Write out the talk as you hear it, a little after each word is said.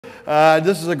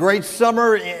This is a great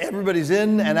summer. Everybody's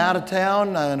in and out of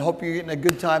town, and hope you're getting a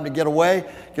good time to get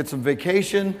away, get some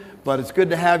vacation. But it's good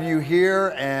to have you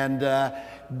here. And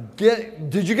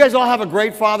did you guys all have a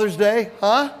great Father's Day?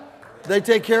 Huh? They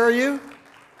take care of you?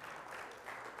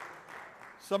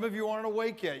 Some of you aren't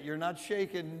awake yet. You're not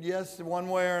shaking, yes, one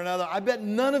way or another. I bet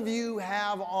none of you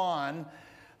have on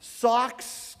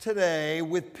socks today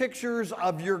with pictures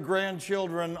of your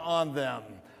grandchildren on them.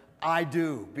 I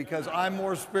do, because I'm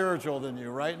more spiritual than you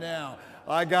right now.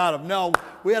 I got them. No,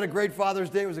 we had a great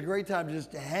Father's Day. It was a great time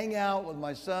just to hang out with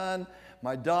my son,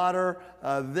 my daughter,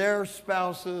 their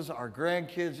spouses, our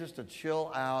grandkids, just to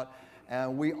chill out.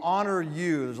 And we honor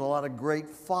you. There's a lot of great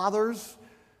fathers,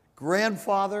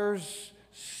 grandfathers,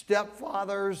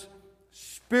 stepfathers,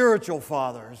 spiritual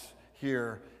fathers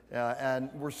here.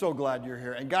 And we're so glad you're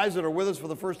here. And guys that are with us for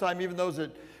the first time, even those that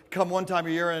come one time a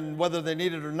year, and whether they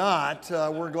need it or not,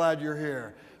 we're glad you're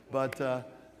here. But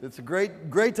it's a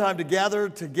great time to gather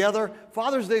together.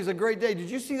 Father's Day is a great day. Did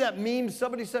you see that meme?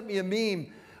 Somebody sent me a meme.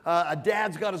 A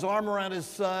dad's got his arm around his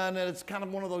son, and it's kind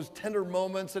of one of those tender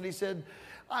moments. And he said,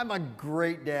 "I'm a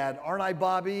great dad, aren't I,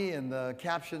 Bobby?" And the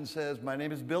caption says, "My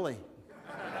name is Billy."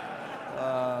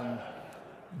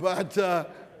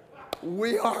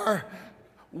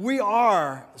 We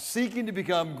are seeking to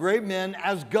become great men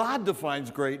as God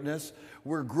defines greatness.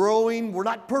 We're growing. We're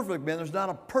not perfect men. There's not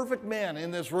a perfect man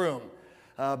in this room.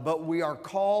 But we are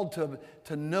called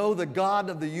to know the God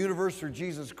of the universe through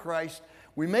Jesus Christ.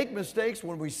 We make mistakes.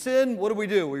 When we sin, what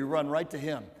do? We run right to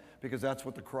Him, because that's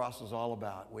what the cross is all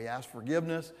about. We ask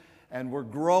forgiveness, and we're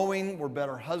growing. We're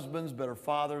better husbands, better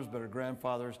fathers, better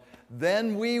grandfathers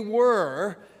than we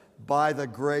were by the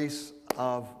grace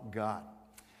of God.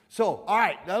 So, all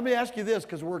right, now let me ask you this,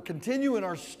 because we're continuing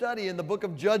our study in the book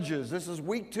of Judges. This is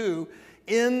week 2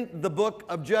 in the book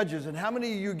of Judges. And how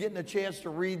many of you getting a chance to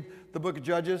read the book of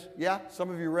Judges? Yeah, some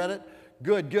of you read it?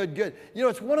 Good. You know,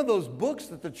 it's one of those books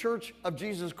that the Church of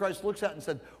Jesus Christ looks at and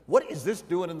said, what is this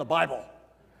doing in the Bible?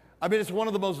 I mean, it's one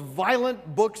of the most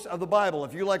violent books of the Bible.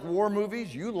 If you like war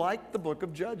movies, you like the book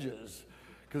of Judges,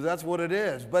 because that's what it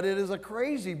is. But it is a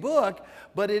crazy book,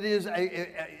 but it's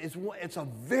a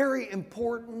very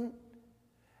important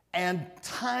and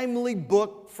timely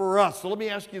book for us. So let me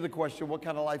ask you the question, what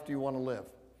kind of life do you want to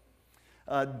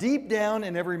live? Deep down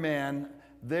in every man,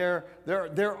 there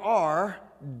are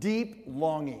deep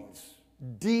longings,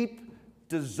 deep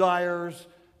desires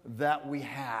that we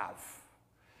have.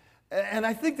 And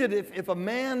I think that if a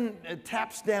man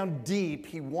taps down deep,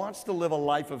 he wants to live a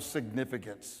life of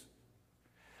significance.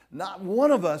 Not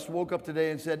one of us woke up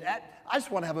today and said, I just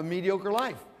want to have a mediocre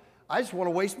life. I just want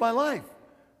to waste my life.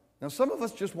 Now, some of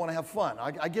us just want to have fun.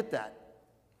 I get that.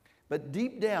 But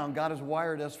deep down, God has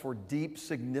wired us for deep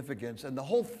significance. And the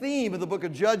whole theme of the book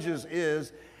of Judges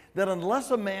is that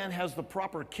unless a man has the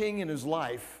proper king in his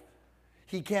life,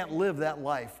 he can't live that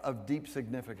life of deep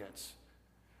significance.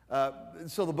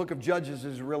 So the book of Judges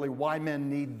is really why men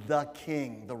need the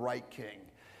king, the right king.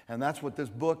 And that's what this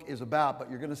book is about. But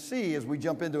you're going to see as we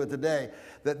jump into it today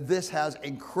that this has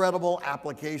incredible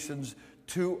applications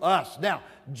to us. Now,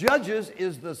 Judges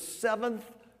is the 7th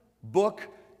book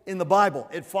in the Bible.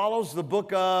 It follows the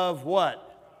book of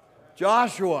what?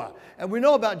 Joshua. And we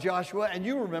know about Joshua, and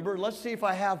you remember, let's see if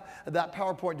I have that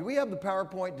PowerPoint. Do we have the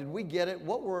PowerPoint? Did we get it?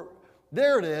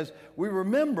 There it is. We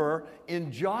remember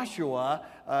in Joshua,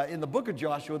 in the book of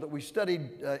Joshua that we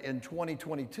studied in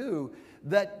 2022,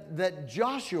 that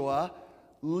Joshua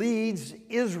leads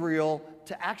Israel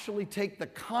to actually take the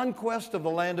conquest of the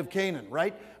land of Canaan,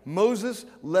 right? Moses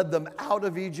led them out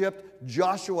of Egypt.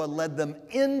 Joshua led them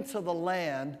into the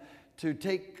land to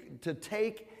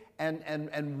take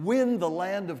and win the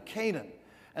land of Canaan.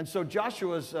 And so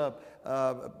Joshua's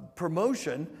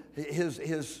promotion,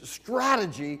 his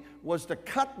strategy was to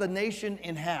cut the nation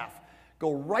in half.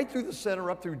 Go right through the center,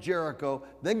 up through Jericho,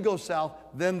 then go south,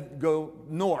 then go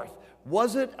north.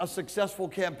 Was it a successful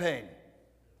campaign?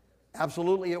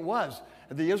 Absolutely it was.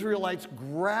 The Israelites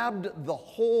grabbed the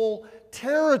whole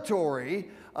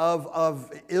territory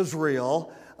of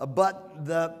Israel, but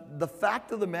the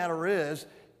fact of the matter is,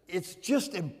 it's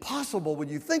just impossible when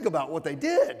you think about what they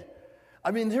did. I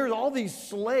mean, there's all these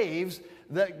slaves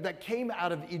that came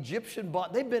out of Egyptian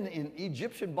bondage. They've been in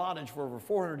Egyptian bondage for over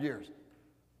 400 years.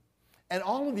 And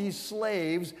all of these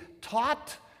slaves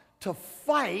taught to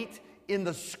fight in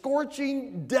the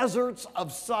scorching deserts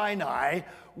of Sinai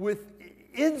with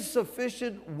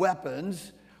insufficient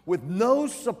weapons, with no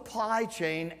supply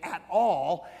chain at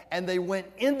all, and they went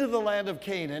into the land of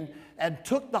Canaan and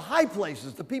took the high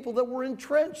places, the people that were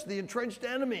entrenched, the entrenched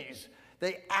enemies.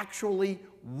 They actually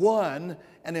won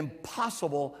an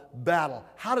impossible battle.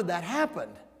 How did that happen?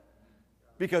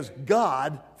 because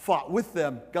God fought with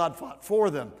them. God fought for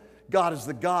them. God is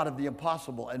the God of the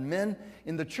impossible. And men,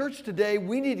 in the church today,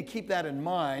 we need to keep that in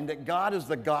mind, that God is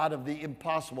the God of the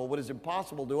impossible. What is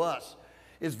impossible to us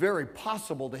is very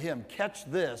possible to Him. Catch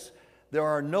this. There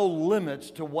are no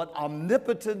limits to what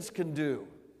omnipotence can do.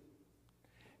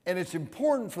 And it's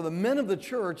important for the men of the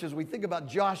church, as we think about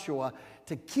Joshua,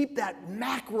 to keep that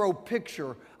macro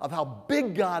picture of how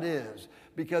big God is,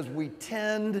 because we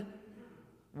tend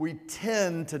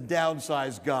to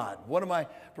downsize God. One of my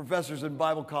professors in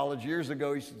Bible college years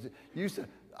ago used to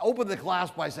open the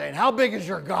class by saying, "How big is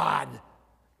your God?"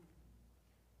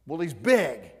 Well, He's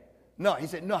big. No, he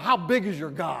said, "No, how big is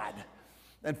your God?"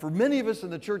 And for many of us in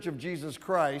the Church of Jesus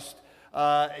Christ,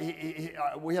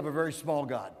 we have a very small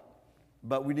God.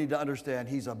 But we need to understand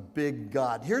He's a big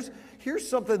God. Here's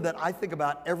something that I think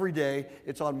about every day.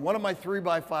 It's on one of my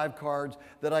 3x5 cards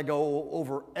that I go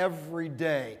over every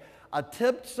day.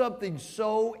 Attempt something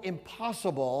so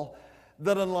impossible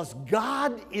that unless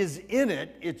God is in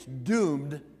it, it's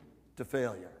doomed to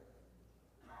failure.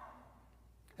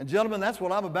 And gentlemen, that's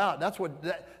what I'm about. That's what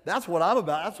I'm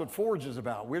about. That's what Forge is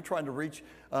about. We're trying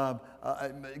to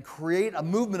create a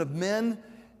movement of men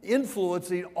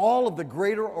influencing all of the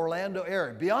greater Orlando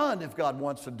area. Beyond if God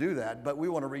wants to do that, but we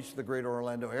want to reach the greater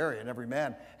Orlando area and every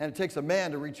man. And it takes a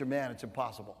man to reach a man. It's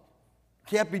impossible.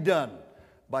 Can't be done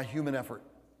by human effort.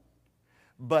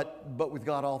 But with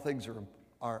God, all things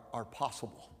are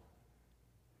possible.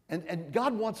 And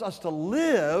God wants us to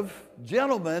live,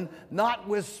 gentlemen, not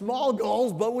with small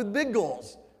goals, but with big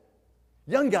goals.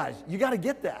 Young guys, you got to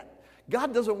get that.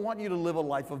 God doesn't want you to live a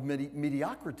life of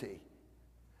mediocrity.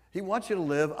 He wants you to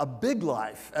live a big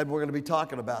life, and we're going to be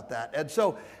talking about that. And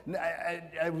so,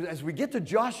 as we get to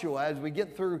Joshua, as we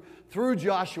get through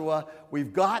Joshua,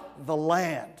 we've got the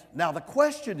land. Now, the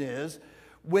question is,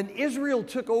 when Israel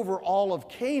took over all of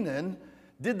Canaan,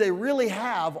 did they really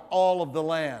have all of the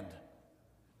land?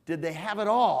 Did they have it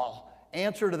all?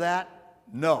 Answer to that,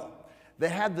 no. They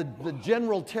had the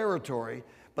general territory,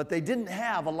 but they didn't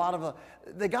have a lot of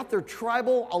they got their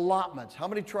tribal allotments. How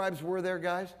many tribes were there,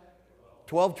 guys?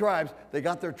 12 tribes. They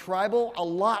got their tribal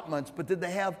allotments, but did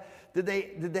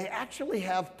they actually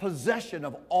have possession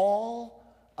of all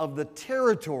of the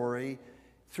territory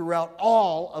throughout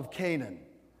all of Canaan?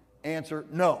 Answer,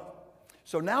 no.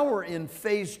 So now we're in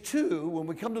phase 2. When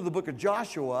we come to the book of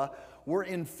Joshua, we're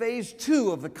in phase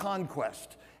 2 of the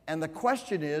conquest. And the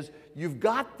question is, you've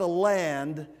got the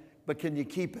land, but can you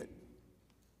keep it?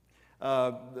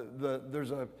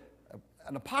 There's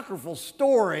an apocryphal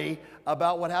story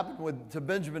about what happened to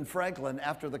Benjamin Franklin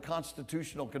after the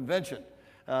Constitutional Convention.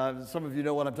 Some of you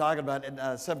know what I'm talking about. In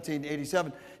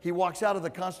 1787, he walks out of the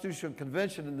Constitutional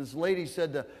Convention, and this lady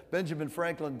said to Benjamin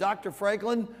Franklin, "Dr.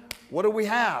 Franklin, what do we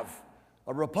have?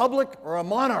 A republic or a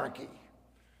monarchy?"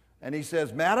 And he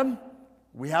says, "Madam,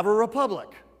 we have a republic,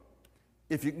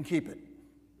 if you can keep it."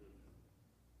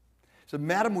 He said,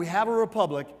 "Madam, we have a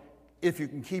republic, if you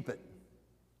can keep it."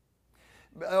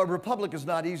 A republic is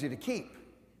not easy to keep.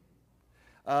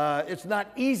 It's not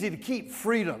easy to keep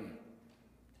freedom.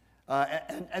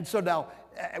 And so now,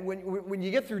 when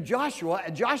you get through Joshua,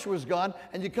 and Joshua's gone,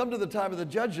 and you come to the time of the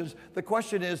judges, the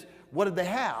question is, what did they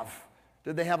have?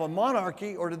 Did they have a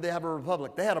monarchy or did they have a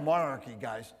republic? They had a monarchy,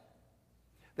 guys.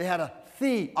 They had a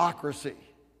theocracy.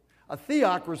 A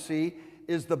theocracy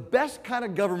is the best kind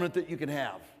of government that you can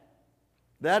have.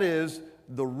 That is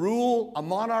the rule, a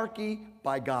monarchy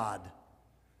by God.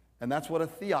 And that's what a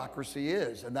theocracy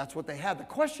is, and that's what they had. The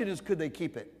question is, could they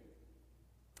keep it?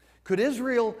 Could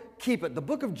Israel keep it? The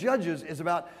book of Judges is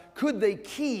about, could they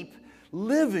keep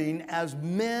living as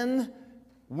men,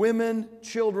 women,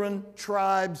 children,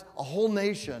 tribes, a whole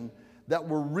nation that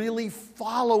were really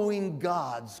following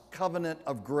God's covenant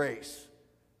of grace?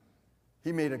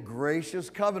 He made a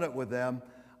gracious covenant with them.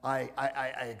 I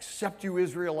accept you,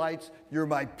 Israelites. You're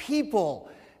my people.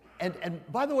 And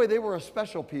by the way, they were a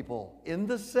special people in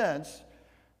the sense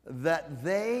that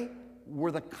they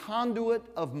were the conduit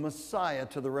of Messiah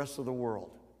to the rest of the world.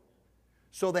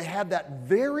 So they had that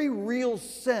very real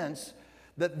sense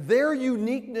that their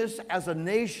uniqueness as a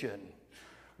nation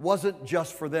wasn't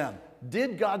just for them.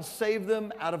 Did God save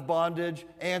them out of bondage?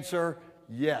 Answer,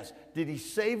 yes. Did He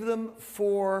save them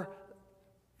for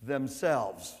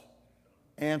themselves?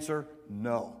 Answer,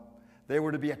 no. They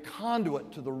were to be a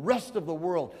conduit to the rest of the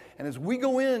world. And as we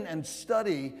go in and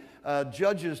study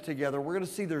Judges together, we're going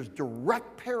to see there's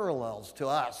direct parallels to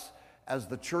us as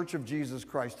the Church of Jesus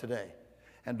Christ today.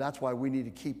 And that's why we need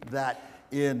to keep that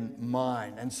in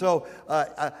mind. And so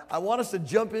I want us to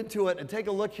jump into it and take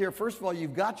a look here. First of all,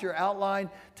 you've got your outline.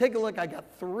 Take a look. I got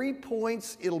 3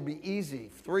 points. It'll be easy.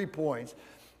 3 points.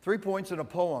 3 points in a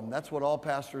poem. That's what all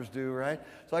pastors do, right?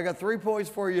 So I got 3 points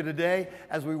for you today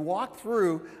as we walk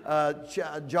through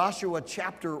Joshua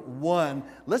chapter 1.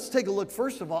 Let's take a look,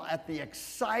 first of all, at the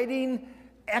exciting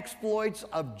exploits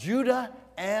of Judah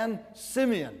and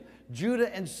Simeon.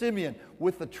 Judah and Simeon.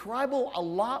 With the tribal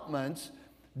allotments,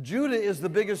 Judah is the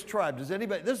biggest tribe. Does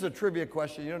anybody, this is a trivia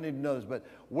question, you don't need to know this, but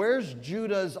where's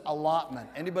Judah's allotment?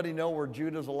 Anybody know where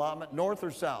Judah's allotment? North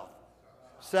or south?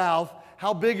 South.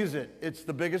 How big is it? It's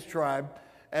the biggest tribe,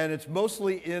 and it's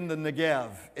mostly in the Negev,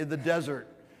 in the desert.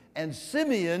 And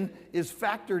Simeon is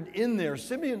factored in there.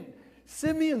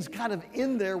 Simeon's kind of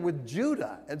in there with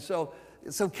Judah. And so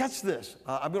catch this.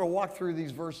 I'm going to walk through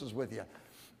these verses with you.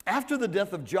 After the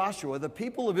death of Joshua, the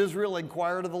people of Israel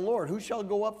inquired of the Lord, who shall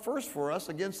go up first for us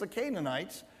against the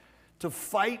Canaanites to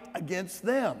fight against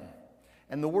them?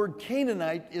 And the word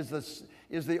Canaanite is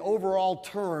the overall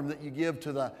term that you give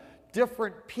to the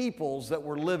different peoples that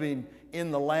were living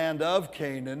in the land of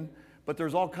Canaan. But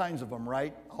there's all kinds of them,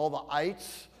 right? All the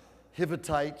ites,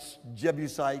 Hittites,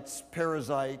 Jebusites,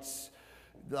 Perizzites,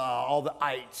 all the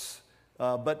ites.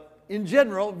 But in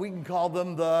general, we can call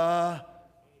them the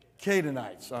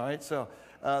Canaanites, all right? So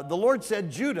the Lord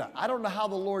said, Judah. I don't know how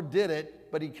the Lord did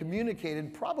it, but he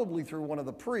communicated probably through one of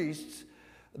the priests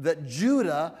that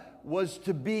Judah was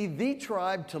to be the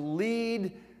tribe to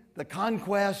lead the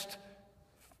conquest,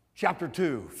 chapter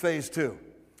 2, phase 2.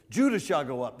 Judah shall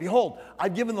go up. Behold,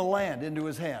 I've given the land into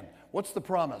his hand. What's the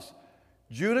promise?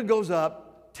 Judah goes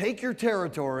up, take your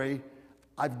territory,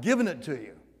 I've given it to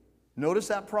you. Notice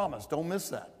that promise, don't miss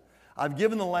that. I've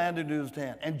given the land into his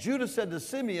hand. And Judah said to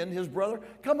Simeon, his brother,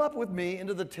 come up with me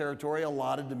into the territory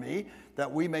allotted to me,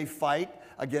 that we may fight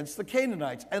against the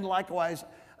Canaanites. And likewise,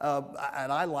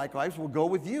 I likewise will go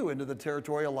with you into the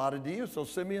territory allotted to you. So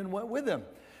Simeon went with him.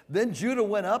 Then Judah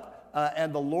went up,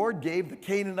 and the Lord gave the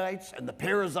Canaanites and the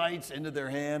Perizzites into their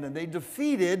hand, and they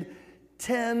defeated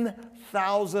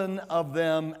 10,000 of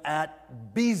them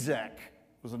at Bezek,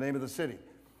 was the name of the city.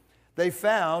 They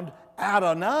found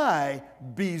Adonai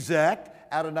Bezek.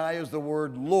 Adonai is the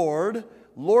word Lord.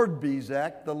 Lord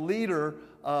Bezek, the leader,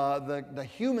 the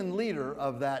human leader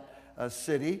of that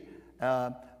city.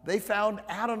 They found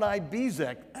Adonai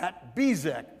Bezek at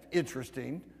Bezek.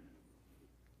 Interesting.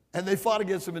 And they fought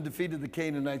against him and defeated the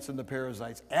Canaanites and the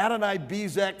Perizzites. Adonai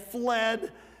Bezek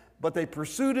fled, but they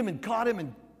pursued him and caught him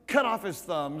and cut off his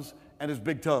thumbs and his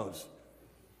big toes.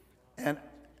 And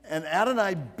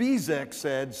Adonai Bezek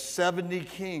said, 70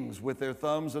 kings with their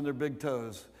thumbs and their big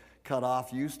toes cut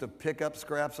off used to pick up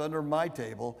scraps under my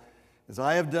table. As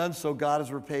I have done, so God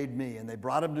has repaid me. And they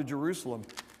brought him to Jerusalem,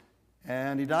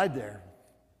 and he died there.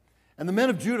 And the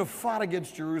men of Judah fought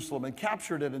against Jerusalem and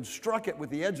captured it and struck it with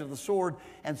the edge of the sword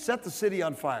and set the city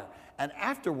on fire. And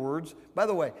afterwards, by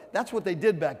the way, that's what they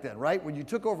did back then, right? When you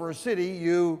took over a city,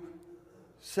 you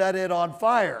set it on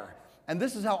fire. And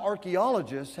this is how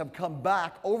archaeologists have come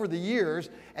back over the years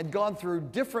and gone through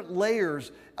different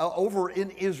layers over in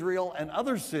Israel and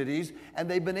other cities, and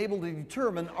they've been able to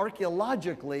determine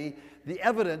archaeologically the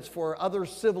evidence for other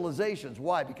civilizations.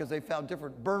 Why? Because they found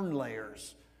different burn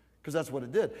layers, because that's what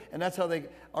it did. And that's how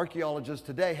archaeologists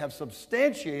today have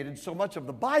substantiated so much of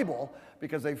the Bible,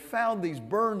 because they found these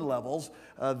burn levels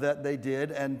that they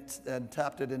did and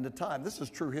tapped it into time. This is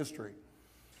true history.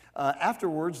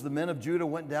 Afterwards, the men of Judah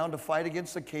went down to fight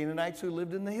against the Canaanites who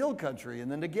lived in the hill country, in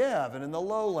the Negev, and in the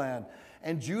lowland.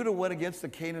 And Judah went against the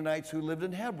Canaanites who lived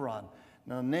in Hebron.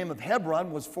 Now, the name of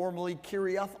Hebron was formerly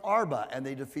Kiriath Arba, and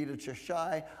they defeated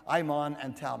Sheshai, Aimon,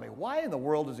 and Talmai. Why in the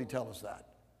world does he tell us that?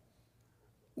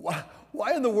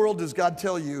 Why in the world does God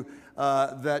tell you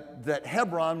that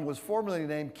Hebron was formerly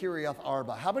named Kiriath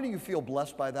Arba? How many of you feel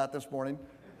blessed by that this morning?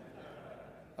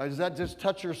 Does that just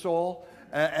touch your soul?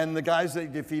 And the guys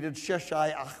that defeated,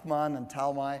 Sheshai, Achman, and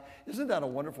Talmai. Isn't that a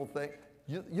wonderful thing?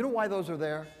 You know why those are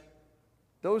there?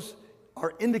 Those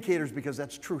are indicators because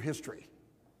that's true history.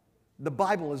 The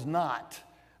Bible is not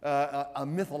a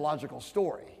mythological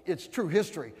story. It's true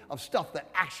history of stuff that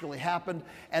actually happened,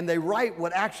 and they write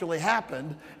what actually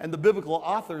happened, and the biblical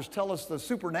authors tell us the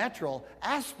supernatural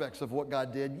aspects of what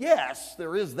God did. Yes,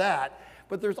 there is that.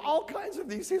 But there's all kinds of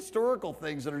these historical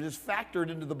things that are just factored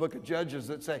into the book of Judges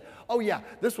that say, oh yeah,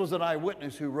 this was an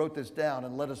eyewitness who wrote this down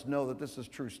and let us know that this is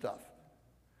true stuff.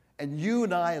 And you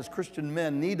and I as Christian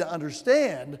men need to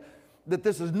understand that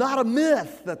this is not a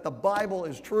myth, that the Bible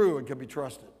is true and can be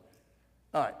trusted.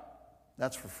 All right,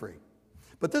 that's for free.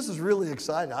 But this is really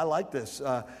exciting. I like this.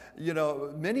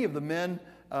 Many of the men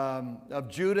of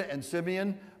Judah and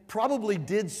Simeon probably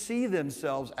did see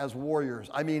themselves as warriors.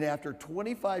 I mean, after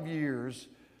 25 years,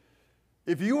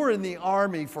 if you were in the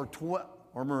army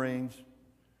or Marines,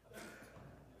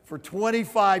 for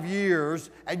 25 years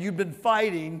and you've been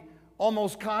fighting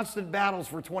almost constant battles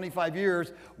for 25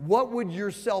 years, what would your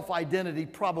self-identity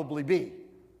probably be?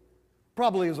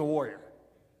 Probably as a warrior,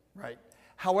 right?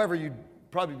 However, you'd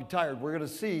probably be tired. We're going to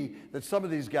see that some of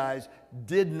these guys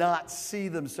did not see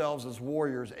themselves as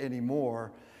warriors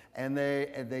anymore, and we're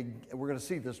going to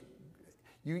see this.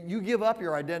 You give up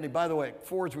your identity. By the way,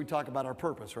 Forge, we talk about our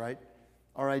purpose, right?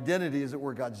 Our identity is that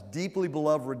we're God's deeply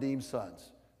beloved, redeemed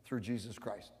sons through Jesus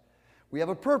Christ. We have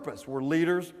a purpose. We're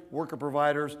leaders, worker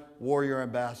providers, warrior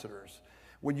ambassadors.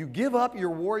 When you give up your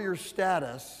warrior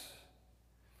status,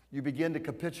 you begin to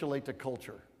capitulate to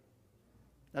culture.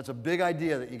 That's a big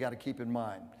idea that you got to keep in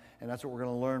mind. And that's what we're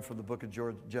going to learn from the book of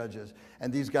Judges.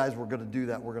 And these guys were going to do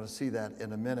that. We're going to see that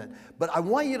in a minute. But I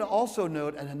want you to also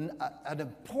note an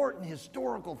important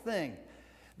historical thing,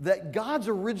 that God's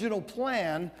original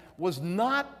plan was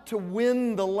not to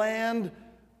win the land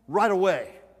right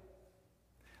away.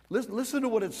 Listen to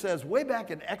what it says way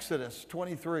back in Exodus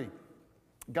 23.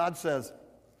 God says,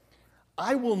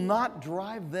 I will not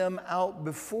drive them out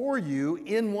before you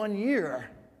in 1 year,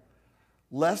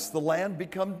 lest the land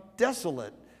become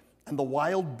desolate and the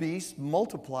wild beasts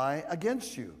multiply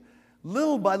against you.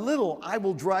 Little by little, I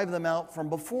will drive them out from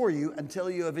before you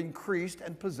until you have increased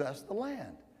and possessed the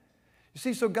land. You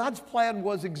see, so God's plan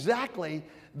was exactly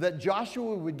that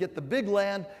Joshua would get the big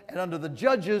land, and under the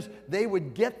judges, they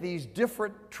would get these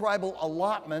different tribal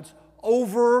allotments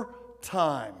over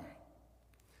time.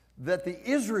 That the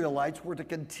Israelites were to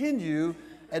continue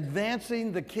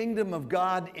advancing the kingdom of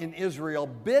God in Israel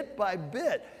bit by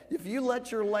bit. If you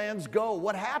let your lands go,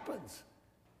 what happens?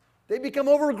 They become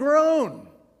overgrown.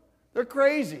 They're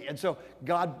crazy. And so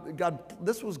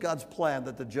this was God's plan,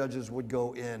 that the judges would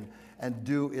go in and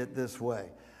do it this way.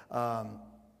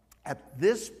 At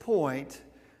this point,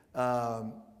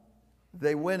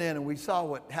 they went in, and we saw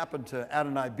what happened to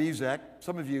Adonai-Bezek.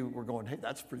 Some of you were going, hey,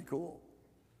 that's pretty cool.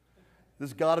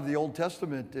 This God of the Old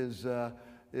Testament is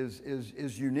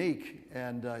unique,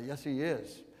 and yes, he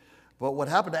is. But what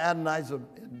happened to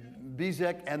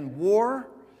Adonai-Bezek and war,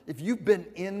 if you've been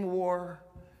in war,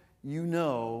 you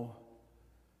know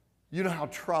how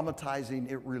traumatizing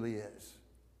it really is.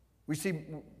 We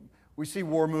see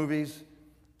war movies,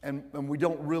 and we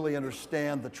don't really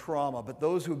understand the trauma. But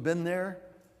those who've been there,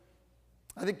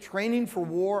 I think training for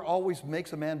war always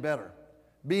makes a man better.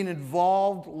 Being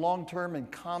involved long-term in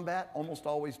combat almost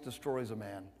always destroys a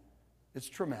man. It's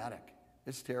traumatic.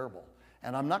 It's terrible.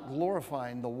 And I'm not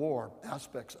glorifying the war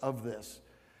aspects of this.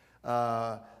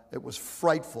 It was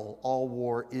frightful, all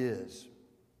war is.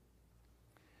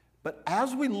 But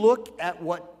as we look at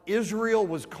what Israel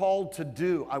was called to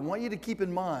do, I want you to keep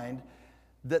in mind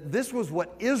that this was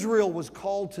what Israel was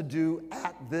called to do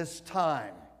at this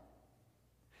time.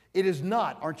 It is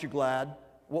not, aren't you glad,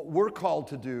 what we're called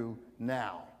to do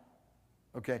now.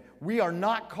 Okay? We are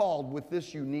not called with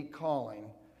this unique calling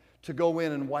to go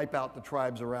in and wipe out the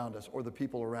tribes around us or the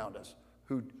people around us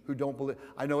who don't believe.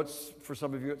 I know it's, for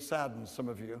some of you, it saddens some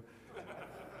of you.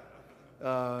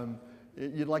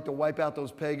 You'd like to wipe out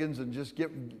those pagans and just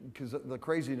get, because the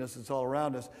craziness that's all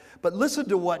around us. But listen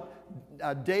to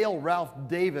what Dale Ralph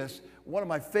Davis, one of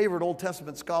my favorite Old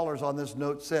Testament scholars on this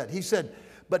note, said. He said,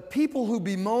 but people who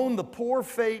bemoan the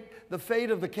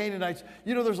fate of the Canaanites,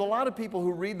 you know, there's a lot of people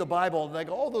who read the Bible and they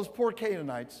go, oh, those poor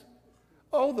Canaanites.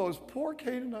 Oh, those poor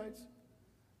Canaanites.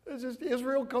 It's just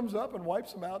Israel comes up and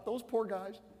wipes them out, those poor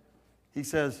guys. He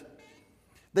says,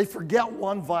 they forget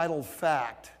one vital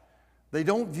fact. They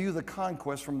don't view the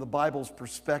conquest from the Bible's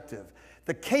perspective.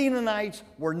 The Canaanites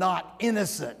were not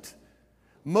innocent.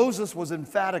 Moses was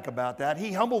emphatic about that.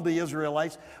 He humbled the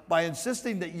Israelites by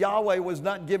insisting that Yahweh was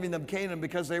not giving them Canaan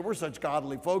because they were such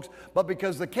godly folks, but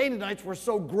because the Canaanites were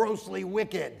so grossly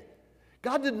wicked.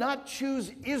 God did not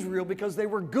choose Israel because they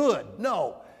were good.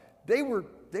 No, they were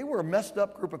a messed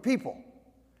up group of people.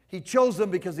 He chose them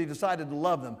because he decided to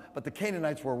love them, but the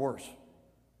Canaanites were worse.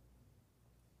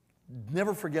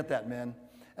 Never forget that, man.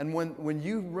 And when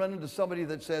you run into somebody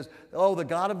that says, oh, the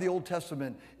God of the Old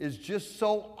Testament is just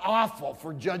so awful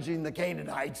for judging the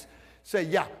Canaanites, say,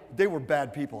 yeah, they were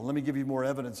bad people. Let me give you more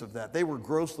evidence of that. They were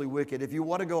grossly wicked. If you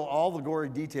want to go all the gory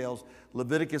details,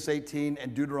 Leviticus 18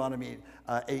 and Deuteronomy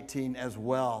 18 as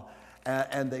well.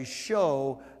 And they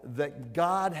show that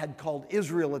God had called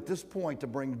Israel at this point to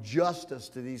bring justice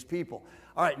to these people.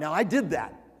 All right, now I did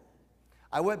that.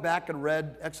 I went back and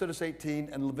read Exodus 18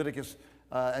 and Leviticus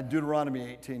and Deuteronomy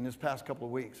 18 this past couple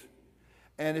of weeks.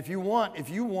 And if you want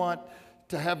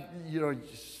to have,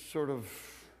 sort of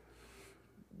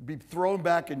be thrown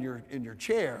back in your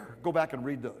chair, go back and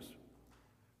read those.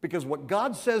 Because what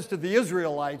God says to the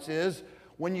Israelites is,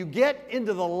 when you get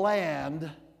into the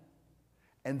land,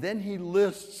 And then he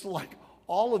lists like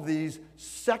all of these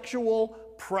sexual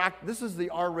practices. This is the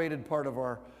R-rated part of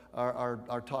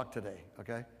our talk today,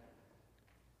 okay?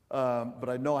 But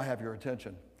I know I have your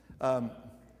attention.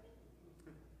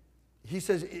 He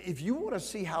says, if you want to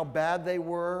see how bad they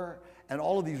were and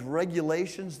all of these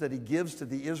regulations that he gives to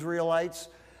the Israelites,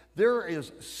 there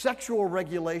is sexual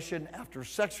regulation after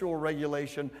sexual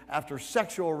regulation after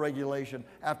sexual regulation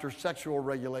after sexual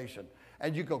regulation.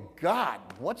 And you go, God,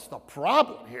 what's the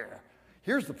problem here?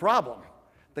 Here's the problem.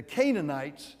 The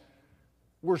Canaanites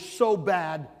were so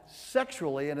bad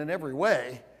sexually and in every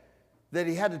way that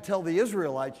he had to tell the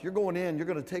Israelites, you're going in, you're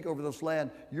going to take over this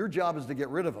land. Your job is to get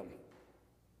rid of them.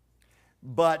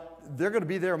 But they're going to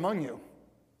be there among you.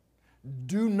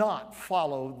 Do not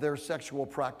follow their sexual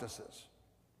practices.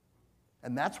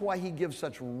 And that's why he gives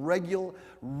such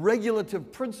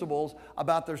regulative principles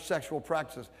about their sexual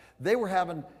practices. They were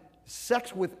having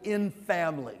sex within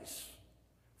families.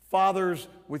 Fathers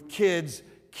with kids,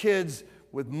 kids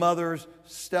with mothers,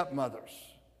 stepmothers.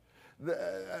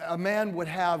 A man would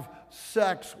have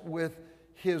sex with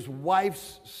his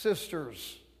wife's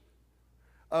sisters.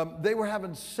 They were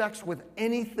having sex with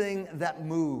anything that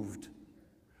moved,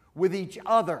 with each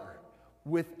other,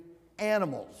 with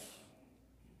animals.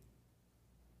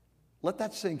 Let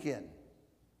that sink in.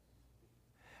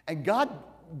 And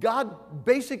God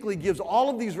basically gives all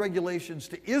of these regulations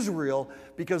to Israel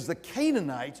because the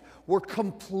Canaanites were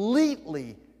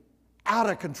completely out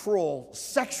of control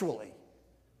sexually.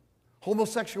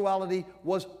 Homosexuality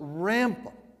was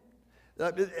rampant.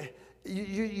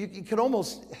 You could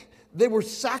almost, they were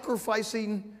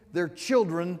sacrificing their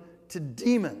children to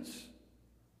demons,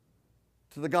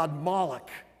 to the god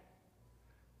Moloch.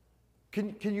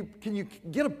 Can you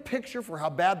get a picture for how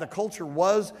bad the culture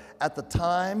was at the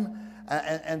time?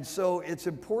 And so it's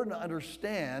important to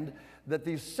understand that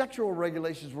these sexual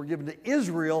regulations were given to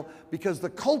Israel because the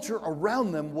culture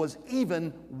around them was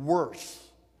even worse.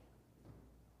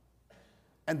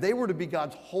 And they were to be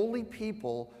God's holy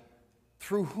people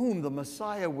through whom the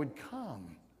Messiah would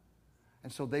come.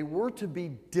 And so they were to be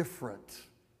different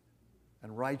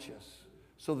and righteous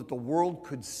so that the world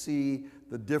could see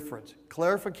the difference.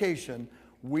 Clarification,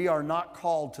 we are not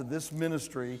called to this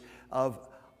ministry of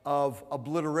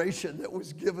obliteration that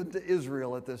was given to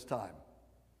Israel at this time.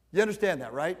 You understand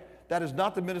that, right? That is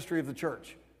not the ministry of the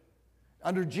church.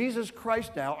 Under Jesus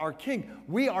Christ now, our King,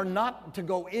 we are not to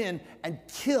go in and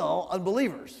kill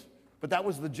unbelievers. But that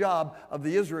was the job of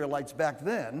the Israelites back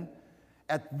then.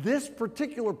 At this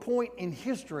particular point in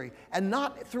history, and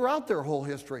not throughout their whole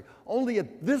history, only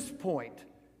at this point,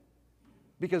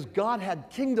 because God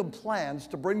had kingdom plans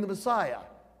to bring the Messiah,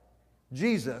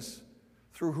 Jesus,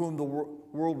 through whom the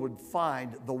world would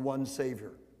find the one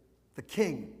Savior, the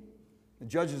King. The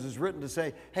Judges is written to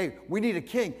say, hey, we need a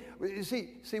king. You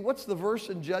see, what's the verse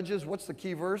in Judges? What's the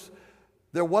key verse?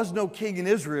 There was no king in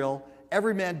Israel.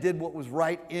 Every man did what was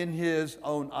right in his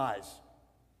own eyes.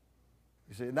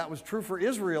 You see, and that was true for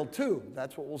Israel too.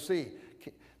 That's what we'll see.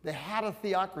 They had a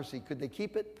theocracy. Could they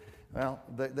keep it? Well,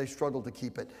 they struggled to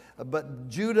keep it. But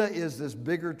Judah is this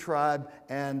bigger tribe,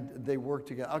 and they work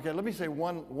together. Okay, let me say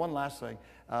one last thing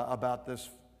about this.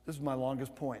 This is my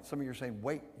longest point. Some of you are saying,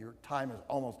 wait, your time is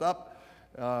almost up.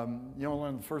 You only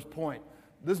learned the first point.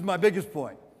 This is my biggest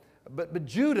point. But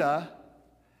Judah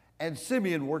and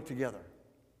Simeon work together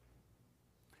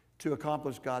to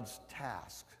accomplish God's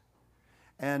task.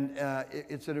 And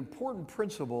it's an important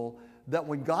principle that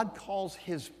when God calls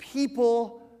his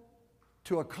people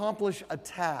to accomplish a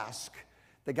task,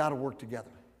 they got to work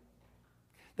together.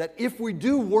 That if we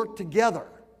do work together,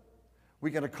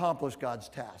 we can accomplish God's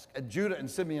task. And Judah and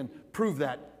Simeon prove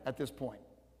that at this point.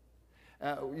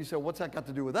 You say, what's that got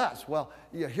to do with us? Well,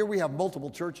 yeah, here we have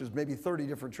multiple churches, maybe 30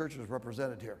 different churches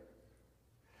represented here.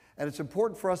 And it's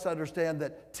important for us to understand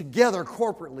that together,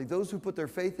 corporately, those who put their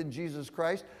faith in Jesus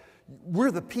Christ, we're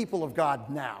the people of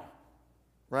God now,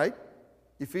 right?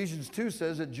 Ephesians 2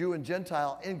 says that Jew and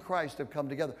Gentile in Christ have come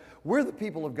together. We're the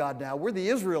people of God now. We're the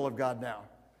Israel of God now.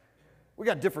 We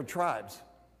got different tribes.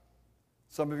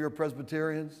 Some of you are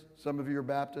Presbyterians. Some of you are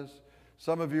Baptists.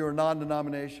 Some of you are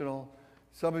non-denominational.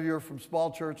 Some of you are from small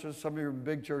churches. Some of you are from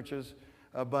big churches.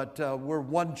 But we're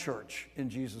one church in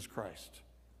Jesus Christ.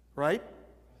 Right?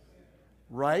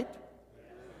 Right?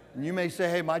 And you may say,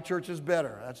 hey, my church is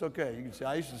better. That's okay. You can say,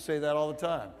 I used to say that all the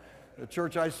time. The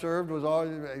church I served was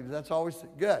always, that's always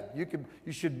good.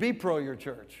 You should be pro your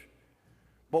church.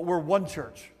 But we're one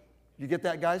church. You get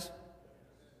that, guys?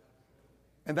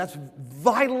 And that's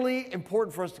vitally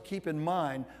important for us to keep in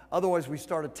mind. Otherwise, we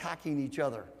start attacking each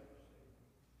other.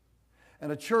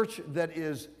 And a church that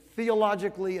is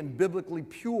theologically and biblically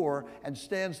pure and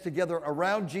stands together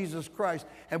around Jesus Christ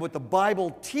and what the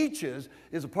Bible teaches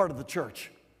is a part of the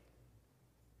church.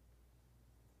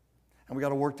 And we got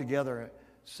to work together.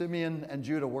 Simeon and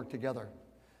Judah work together.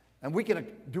 And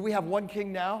do we have one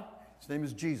king now? His name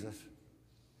is Jesus.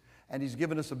 And he's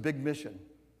given us a big mission.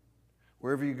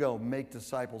 Wherever you go, make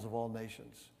disciples of all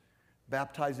nations,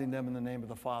 baptizing them in the name of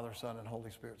the Father, Son, and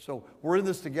Holy Spirit. So we're in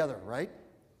this together, right?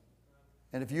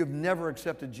 And if you have never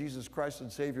accepted Jesus Christ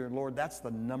as Savior and Lord, that's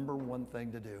the number one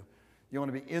thing to do. You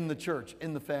want to be in the church,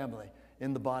 in the family,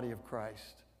 in the body of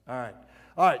Christ. All right.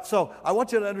 All right, so I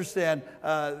want you to understand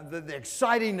the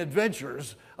exciting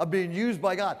adventures of being used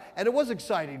by God. And it was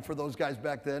exciting for those guys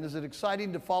back then. Is it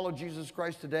exciting to follow Jesus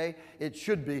Christ today? It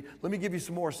should be. Let me give you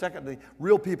some more. Secondly,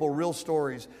 real people, real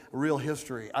stories, real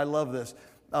history. I love this.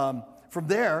 From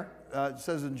there, it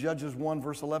says in Judges 1,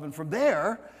 verse 11, from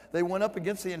there, they went up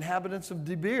against the inhabitants of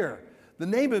Debir. The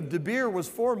name of Debir was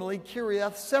formerly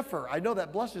Kiriath Sefer. I know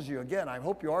that blesses you. Again, I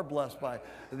hope you are blessed by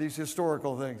these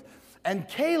historical things. And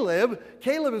Caleb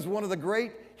is one of the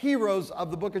great heroes of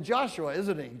the book of Joshua,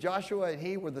 isn't he? Joshua and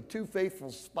he were the two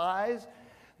faithful spies.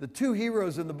 The two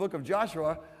heroes in the book of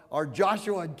Joshua are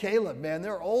Joshua and Caleb. Man,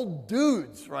 they're old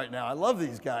dudes right now. I love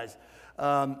these guys.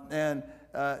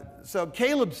 So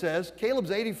Caleb says, Caleb's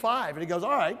 85, and he goes,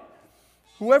 all right,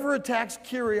 whoever attacks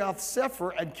Kiriath Sefer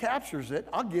and captures it,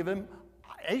 I'll give him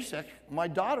Ashek, my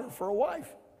daughter, for a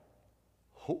wife.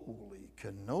 Holy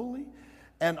cannoli.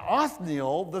 And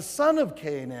Othniel, the son of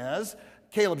Kenaz,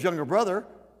 Caleb's younger brother,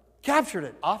 captured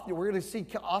it. Othniel, we're going to see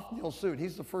Othniel soon.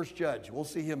 He's the first judge. We'll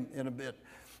see him in a bit.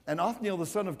 And Othniel, the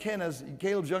son of Kenaz,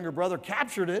 Caleb's younger brother,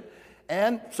 captured it.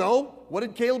 And so, what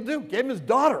did Caleb do? Gave him his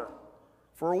daughter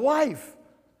for a wife.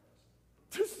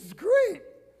 This is great.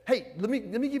 Hey, let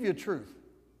me give you a truth.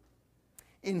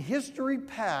 In history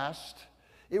past,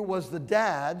 it was the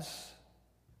dads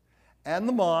and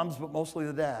the moms, but mostly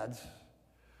the dads,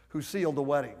 who sealed the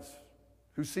weddings,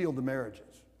 who sealed the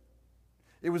marriages.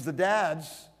 It was the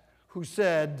dads who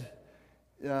said,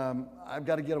 I've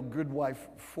got to get a good wife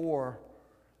for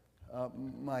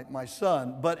my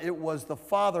son. But it was the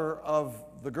father of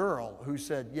the girl who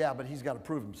said, yeah, but he's got to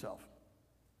prove himself.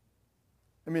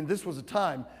 I mean, this was a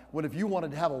time when if you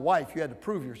wanted to have a wife, you had to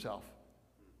prove yourself.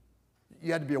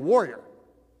 You had to be a warrior.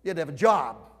 You had to have a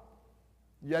job.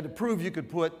 You had to prove you could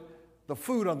put the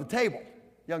food on the table.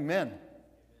 Young men,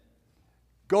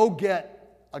 go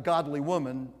get a godly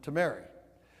woman to marry,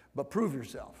 but prove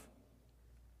yourself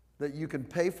that you can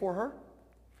pay for her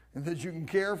and that you can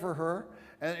care for her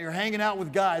and that you're hanging out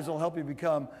with guys that will help you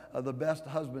become the best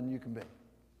husband you can be,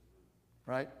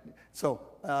 right? So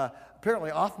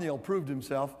apparently Othniel proved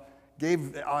himself.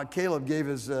 Caleb gave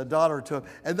his daughter to him.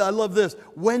 And I love this.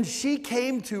 When she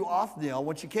came to Othniel,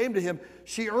 when she came to him,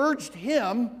 she urged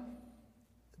him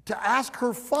to ask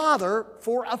her father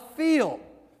for a field.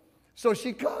 So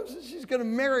she comes and she's going to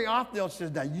marry Othniel. She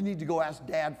says, now you need to go ask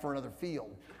Dad for another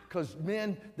field. Because,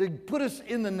 man, they put us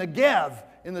in the Negev,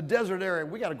 in the desert area.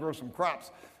 We got to grow some crops.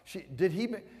 Did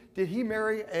he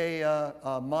marry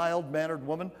a mild-mannered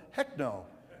woman? Heck no.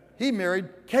 He married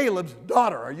Caleb's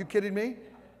daughter. Are you kidding me?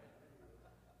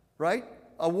 Right?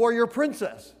 A warrior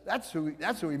princess. That's who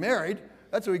he married.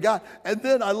 That's who he got. And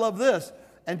then I love this.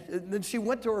 And then she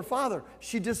went to her father.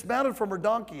 She dismounted from her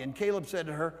donkey, and Caleb said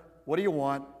to her, what do you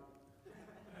want?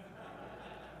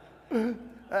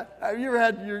 Have you ever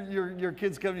had your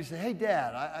kids come and you say, hey,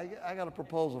 Dad, I got a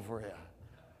proposal for you.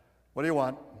 What do you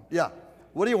want? Yeah.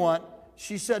 What do you want?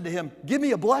 She said to him, give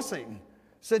me a blessing.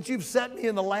 Since you've set me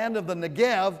in the land of the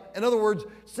Negev, in other words,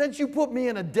 since you put me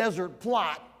in a desert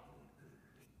plot,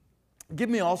 give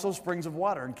me also springs of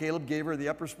water. And Caleb gave her the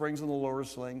upper springs and the lower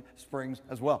springs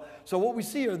as well. So what we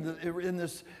see in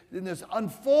this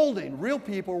unfolding, real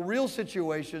people, real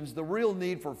situations, the real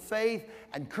need for faith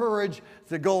and courage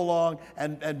to go along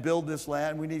and build this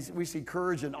land. We see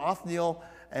courage in Othniel,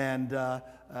 and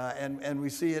we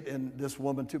see it in this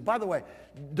woman too. By the way,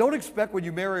 don't expect when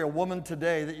you marry a woman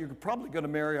today that you're probably going to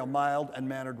marry a mild and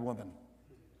mannered woman.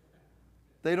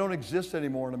 They don't exist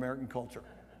anymore in American culture.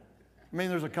 I mean,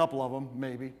 there's a couple of them,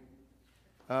 maybe.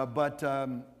 But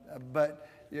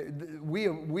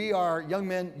we are, young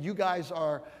men, you guys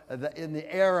are in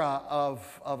the era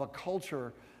of a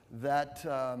culture that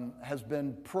has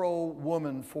been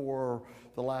pro-woman for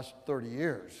the last 30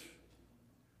 years.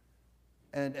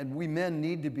 And we men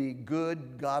need to be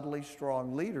good, godly,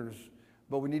 strong leaders,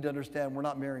 but we need to understand we're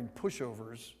not marrying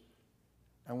pushovers,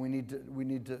 and we need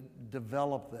to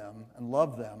develop them and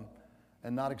love them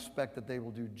and not expect that they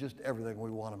will do just everything we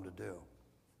want them to do.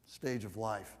 Stage of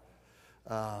life.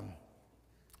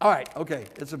 All right, okay.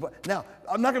 Now,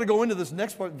 I'm not going to go into this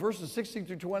next part, verses 16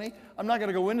 through 20. I'm not going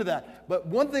to go into that. But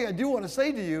one thing I do want to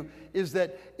say to you is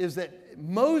that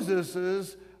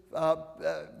Moses'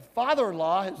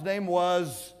 father-in-law, his name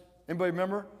was, anybody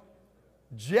remember?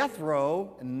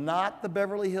 Jethro, not the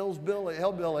Beverly Hills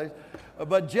Hillbillies,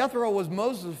 but Jethro was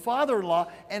Moses'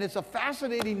 father-in-law, and it's a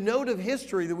fascinating note of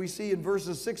history that we see in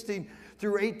verses 16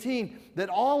 through 18, that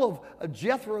all of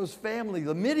Jethro's family,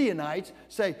 the Midianites,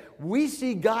 say, we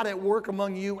see God at work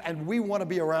among you, and we want to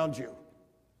be around you.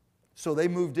 So they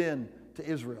moved in to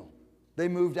Israel. They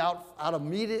moved out of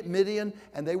Midian,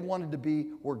 and they wanted to be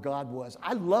where God was.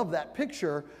 I love that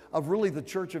picture of really the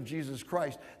Church of Jesus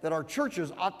Christ, that our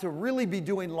churches ought to really be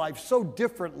doing life so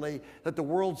differently that the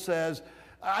world says,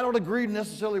 I don't agree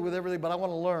necessarily with everything, but I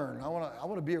want to learn. I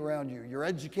want to be around you. You're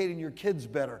educating your kids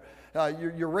better.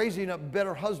 You're raising up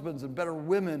better husbands and better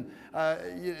women.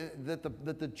 That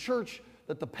the church,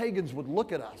 that the pagans would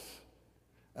look at us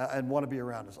and want to be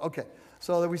around us. Okay,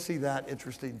 so then we see that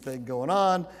interesting thing going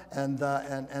on, and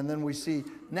then we see,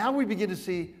 now we begin to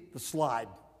see the slide.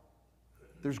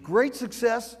 There's great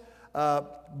success,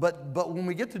 but when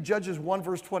we get to Judges 1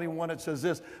 verse 21, it says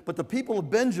this, but the people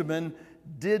of Benjamin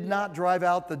did not drive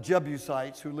out the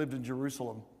Jebusites who lived in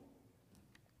Jerusalem.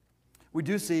 We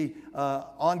do see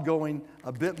ongoing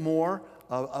a bit more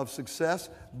of success,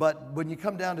 but when you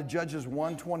come down to Judges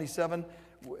 1:27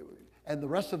 and the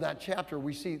rest of that chapter,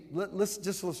 we see, let's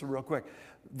just listen real quick.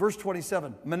 Verse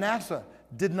 27, Manasseh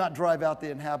did not drive out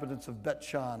the inhabitants of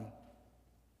Bet-shan.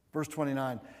 Verse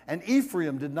 29, and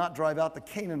Ephraim did not drive out the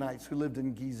Canaanites who lived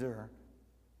in Gezer.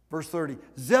 Verse 30,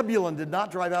 Zebulun did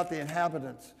not drive out the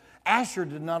inhabitants. Asher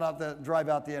did not drive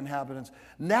out the inhabitants.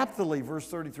 Naphtali, verse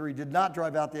 33, did not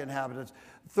drive out the inhabitants.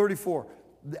 34,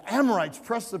 the Amorites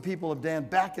pressed the people of Dan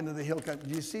back into the hill country.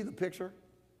 Do you see the picture?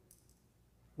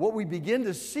 What we begin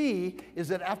to see is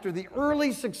that after the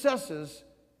early successes,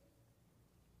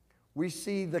 we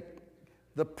see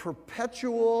the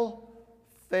perpetual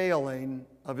failing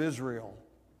of Israel.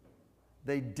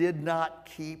 They did not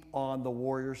keep on the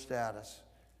warrior status,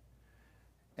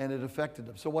 and it affected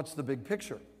them. So what's the big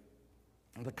picture?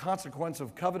 The consequence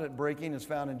of covenant breaking is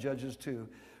found in Judges 2.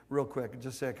 Real quick,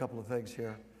 just say a couple of things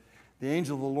here. The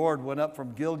angel of the Lord went up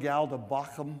from Gilgal to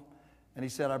Bochum, and he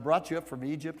said, I brought you up from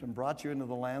Egypt and brought you into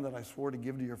the land that I swore to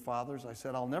give to your fathers. I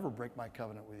said, I'll never break my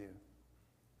covenant with you.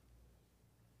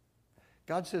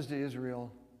 God says to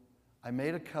Israel, I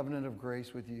made a covenant of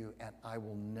grace with you, and I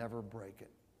will never break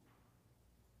it.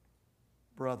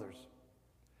 Brothers,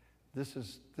 this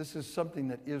is something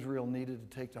that Israel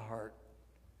needed to take to heart.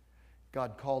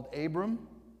 God called Abram,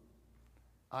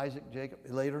 Isaac, Jacob.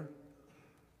 Later,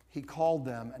 he called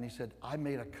them and he said, I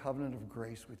made a covenant of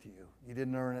grace with you. You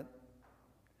didn't earn it.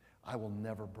 I will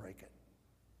never break it.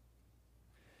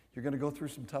 You're going to go through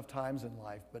some tough times in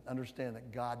life, but understand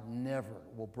that God never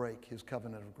will break his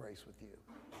covenant of grace with you.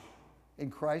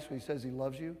 In Christ, when he says he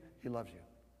loves you, he loves you.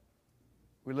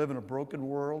 We live in a broken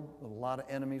world with a lot of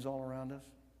enemies all around us.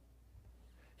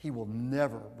 He will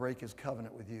never break his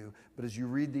covenant with you. But as you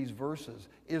read these verses,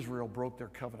 Israel broke their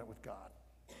covenant with God.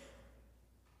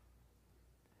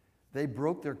 They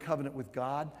broke their covenant with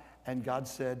God, and God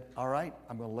said, all right,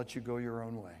 I'm going to let you go your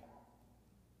own way.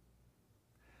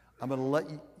 I'm going to let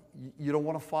you, you don't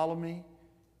want to follow me.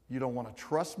 You don't want to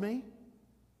trust me.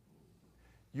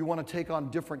 You want to take on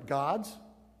different gods.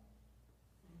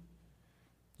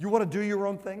 You want to do your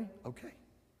own thing? Okay,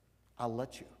 I'll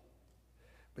let you.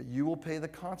 But you will pay the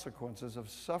consequences of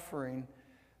suffering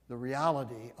the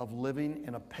reality of living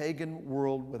in a pagan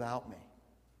world without me.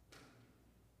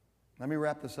 Let me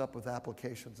wrap this up with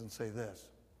applications and say this.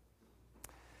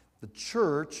 The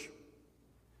church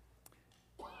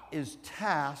is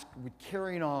tasked with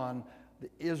carrying on the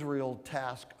Israel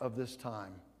task of this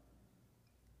time.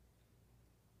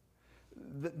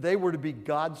 They were to be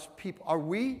God's people. Are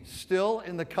we still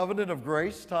in the covenant of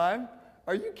grace time?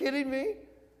 Are you kidding me?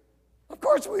 Of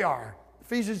course we are.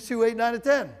 Ephesians 2, 8, 9, and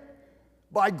 10.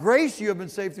 By grace you have been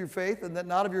saved through faith, and that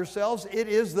not of yourselves. It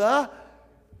is the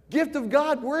gift of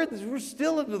God. We're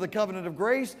still into the covenant of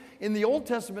grace. In the Old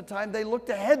Testament time, they looked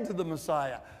ahead to the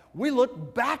Messiah. We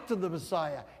look back to the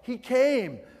Messiah. He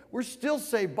came. We're still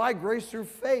saved by grace through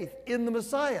faith in the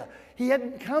Messiah. He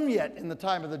hadn't come yet in the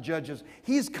time of the judges.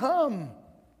 He's come.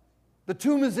 The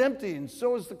tomb is empty, and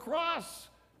so is the cross.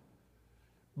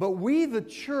 But we, the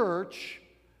church,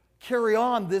 carry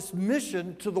on this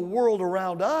mission to the world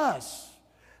around us,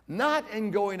 not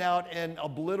in going out and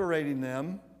obliterating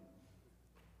them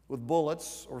with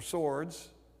bullets or swords,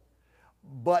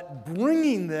 but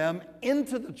bringing them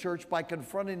into the church by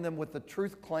confronting them with the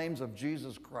truth claims of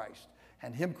Jesus Christ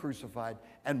and Him crucified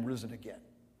and risen again.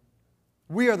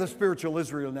 We are the spiritual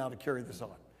Israel now to carry this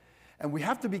on. And we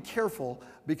have to be careful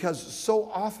because so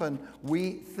often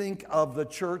we think of the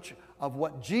church of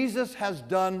what Jesus has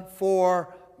done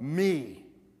for me.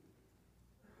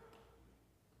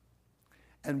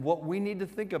 And what we need to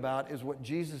think about is what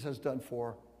Jesus has done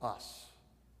for us.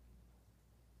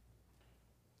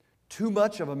 Too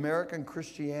much of American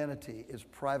Christianity is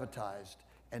privatized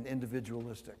and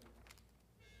individualistic.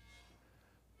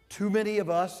 Too many of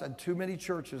us and too many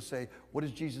churches say, what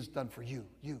has Jesus done for you?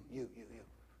 You.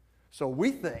 So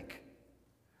we think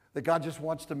that God just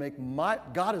wants to make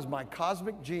God is my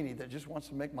cosmic genie that just wants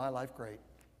to make my life great.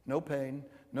 No pain,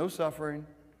 no suffering.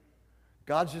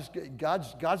 God's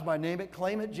my name it,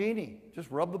 claim it genie.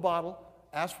 Just rub the bottle,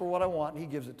 ask for what I want, and he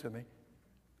gives it to me.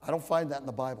 I don't find that in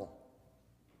the Bible.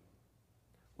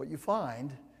 What you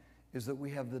find is that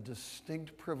we have the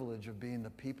distinct privilege of being the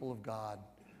people of God,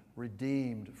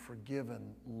 redeemed,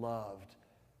 forgiven, loved,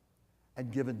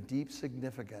 and given deep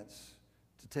significance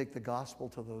to take the gospel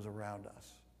to those around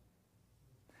us.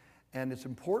 And it's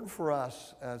important for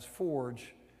us as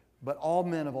Forge, but all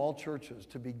men of all churches,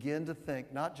 to begin to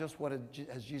think not just what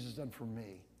has Jesus done for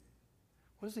me,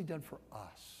 what has he done for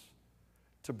us?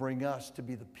 To bring us to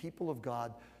be the people of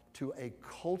God to a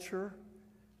culture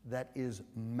that is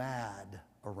mad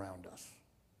around us.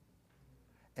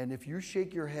 And if you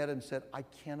shake your head and said, I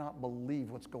cannot believe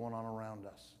what's going on around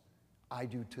us, I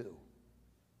do too.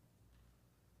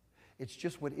 It's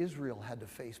just what Israel had to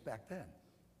face back then.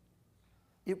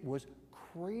 It was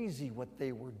crazy what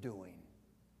they were doing.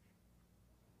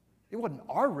 It wasn't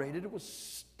R-rated, it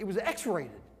was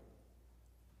X-rated.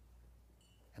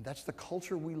 And that's the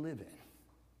culture we live in.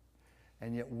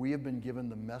 And yet we have been given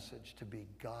the message to be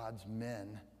God's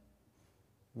men,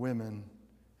 women,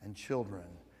 and children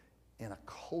in a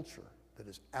culture that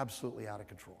is absolutely out of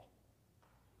control.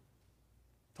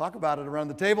 Talk about it around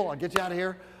the table. I'll get you out of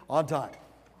here on time.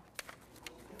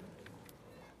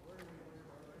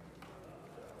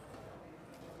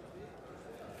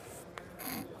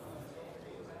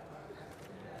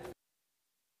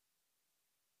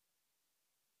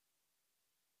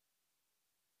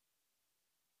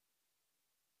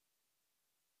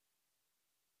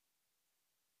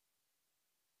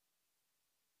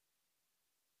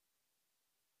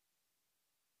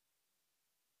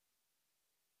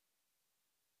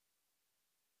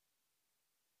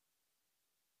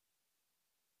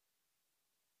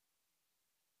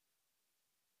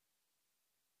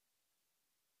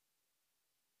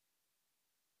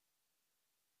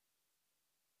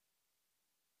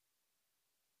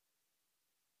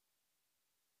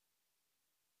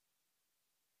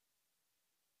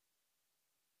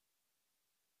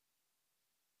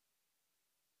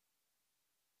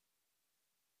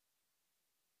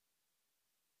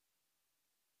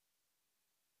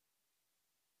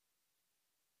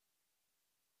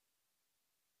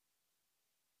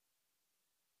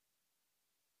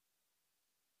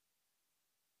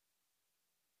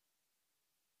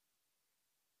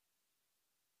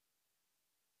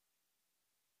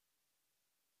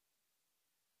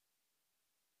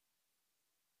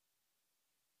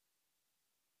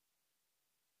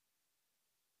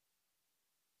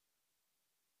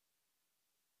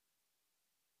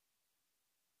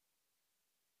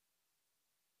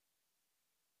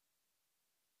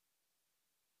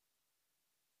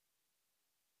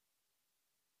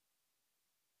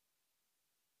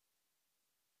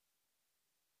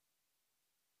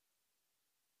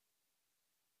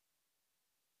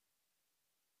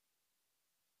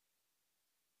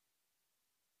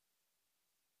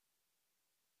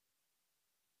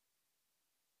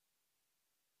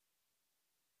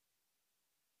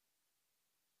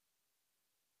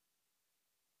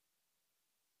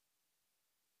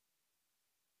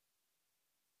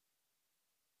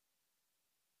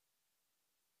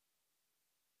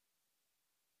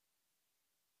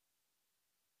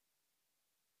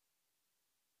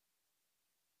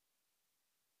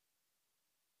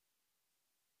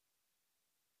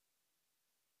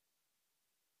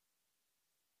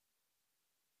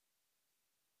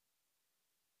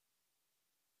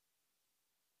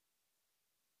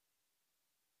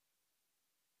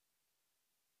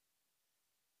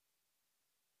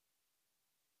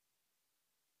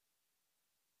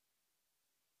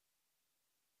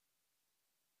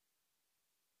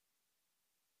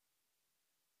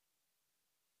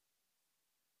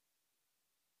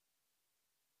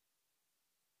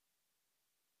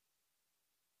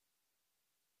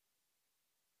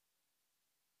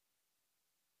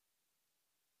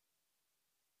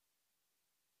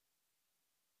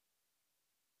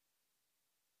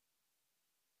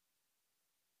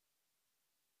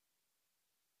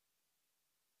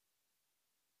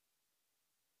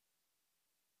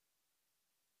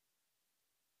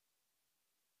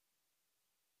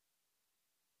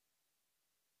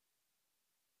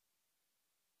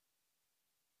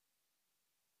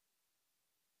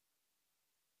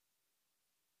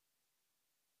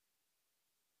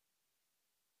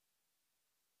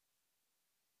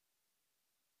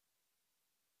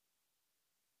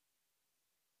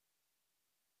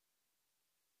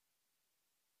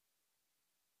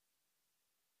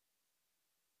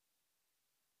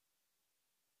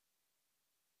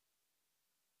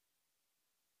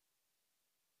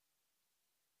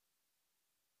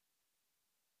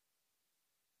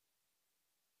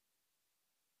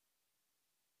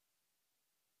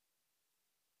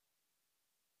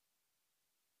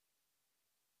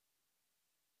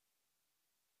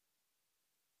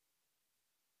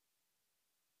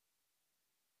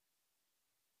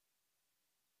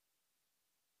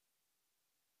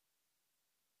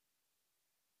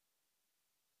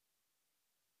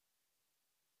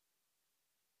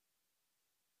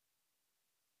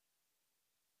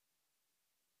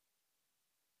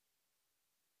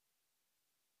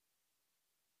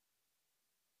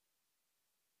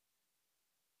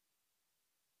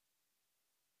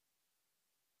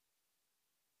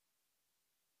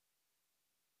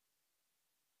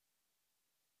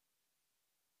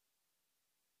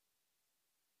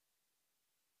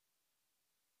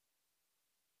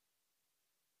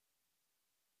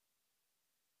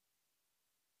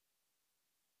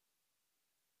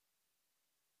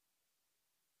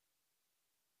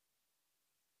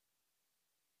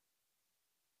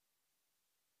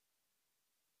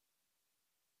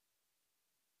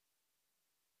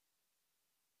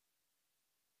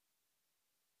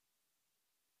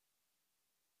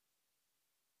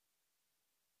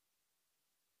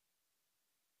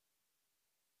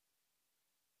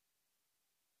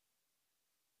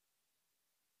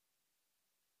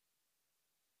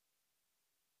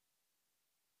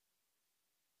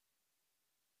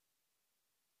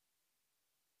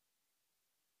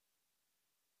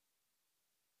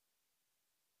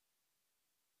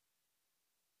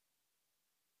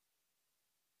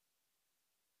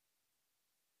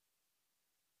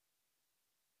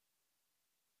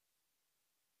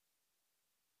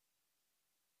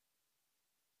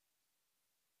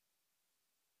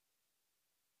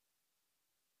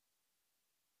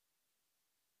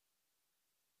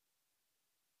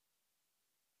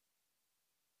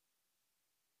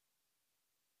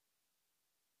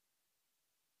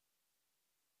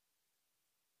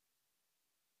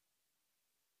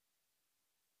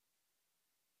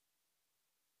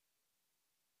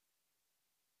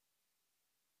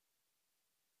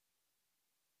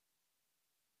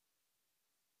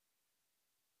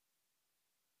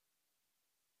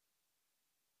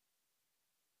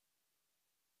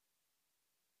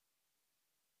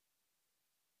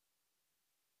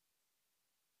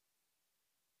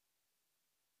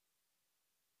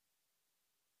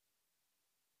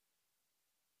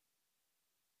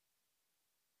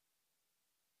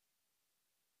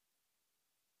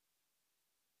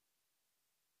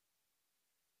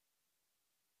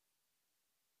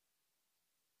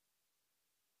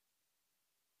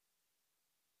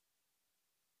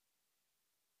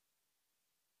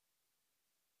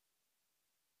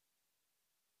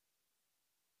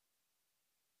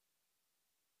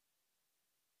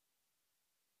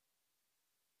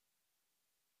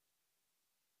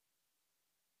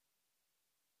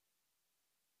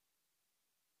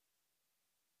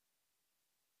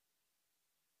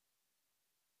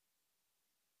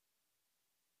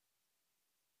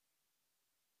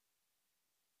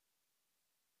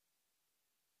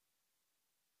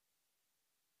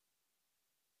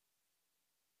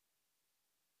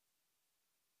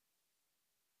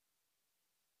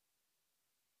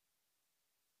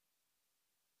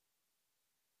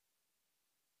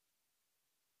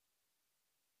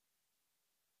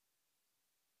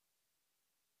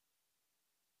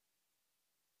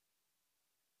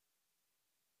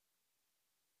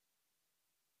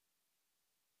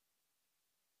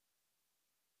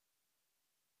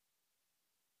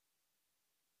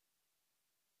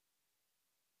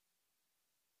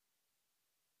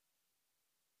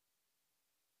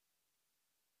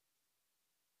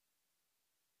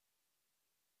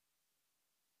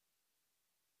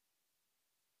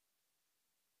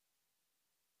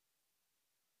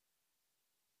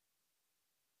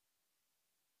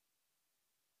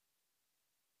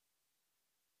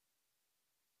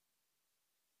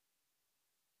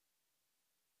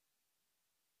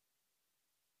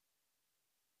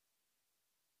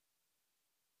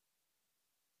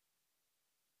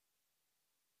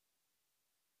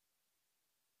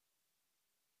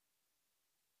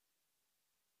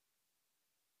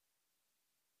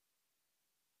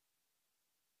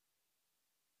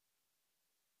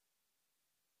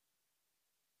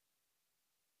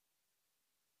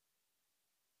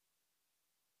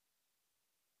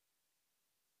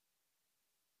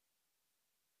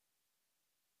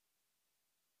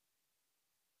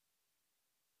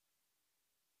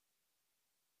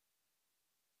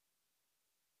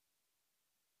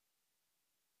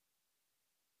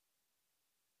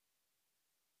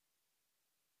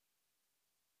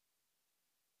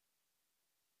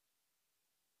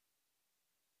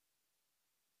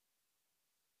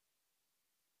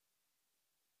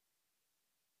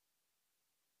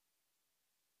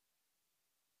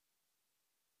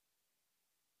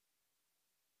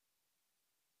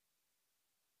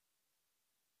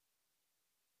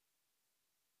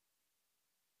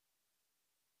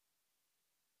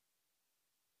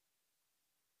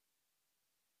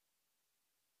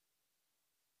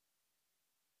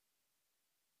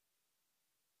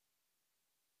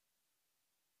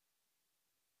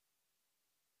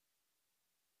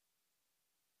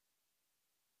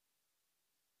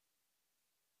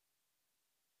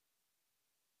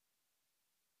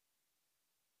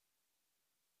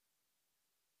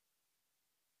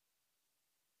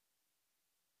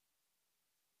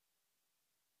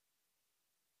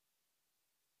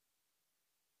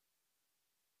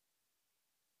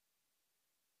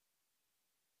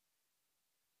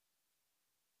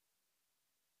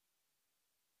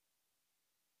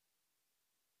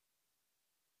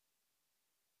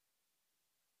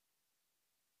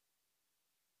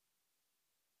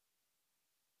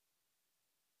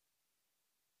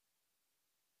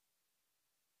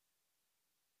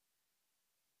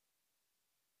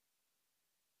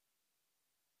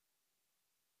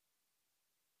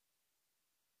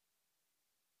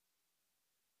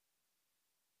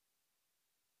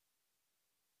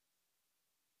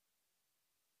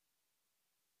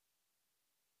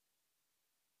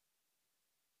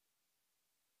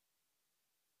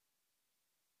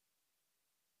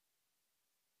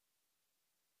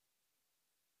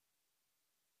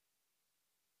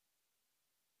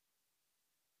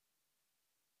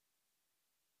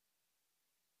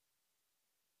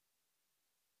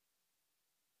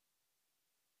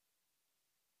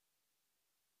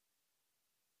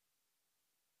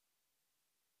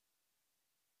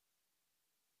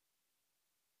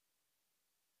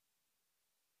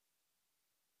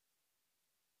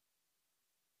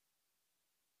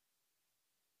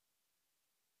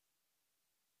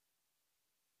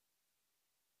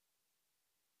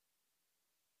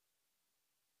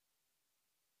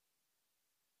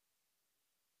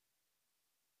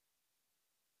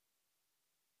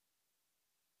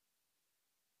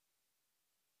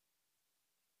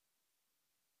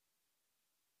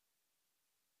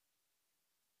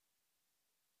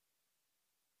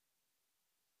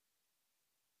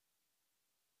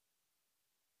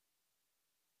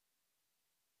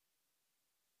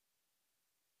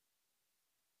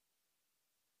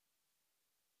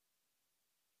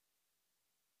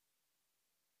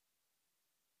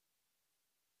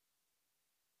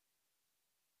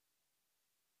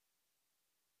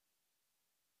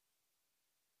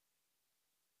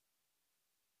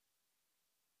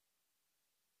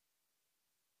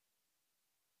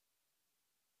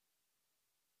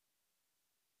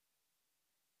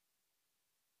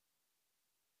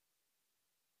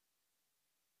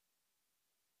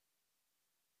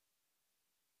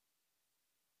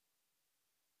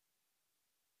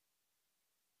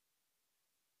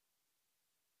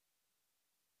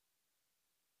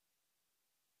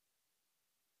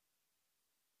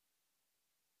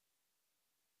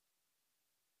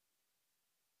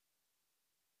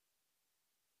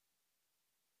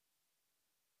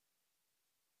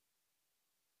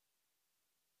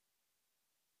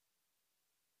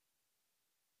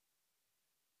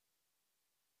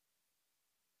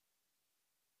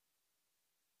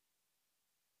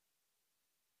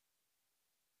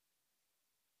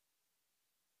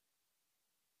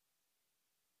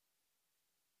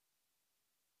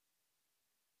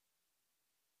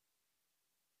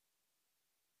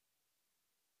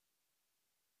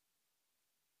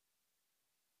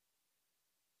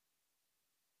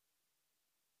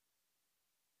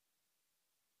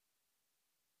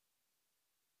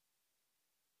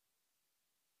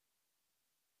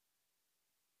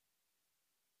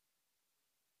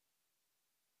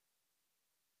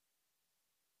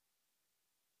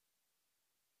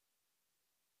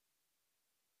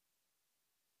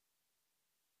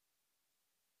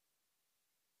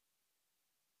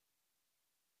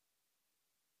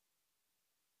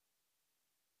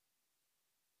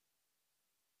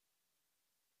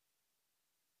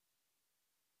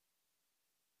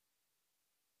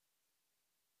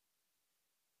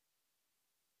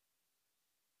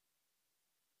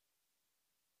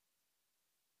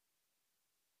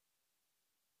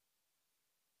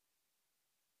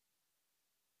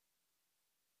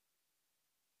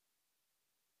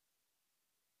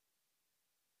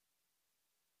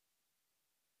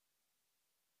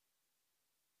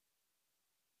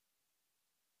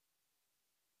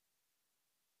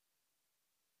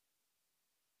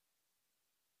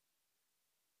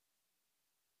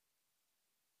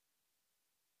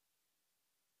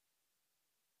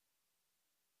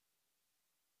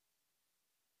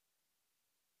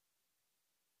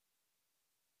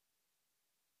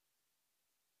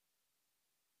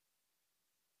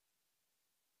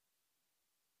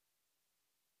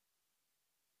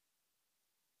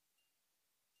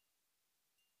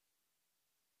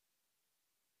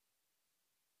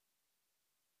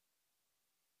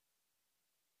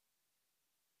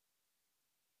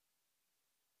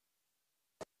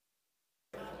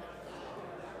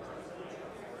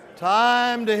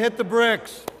 Time to hit the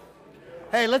bricks.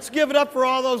 Hey, let's give it up for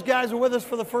all those guys who are with us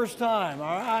for the first time.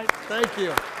 All right, thank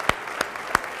you.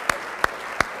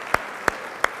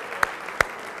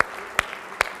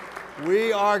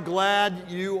 We are glad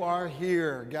you are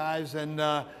here, guys, and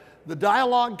the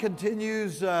dialogue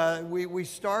continues. We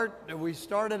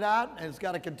started out, and it's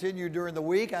got to continue during the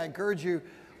week. I encourage you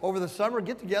over the summer,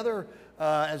 get together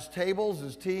as tables,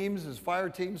 as teams, as fire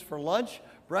teams for lunch,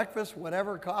 breakfast,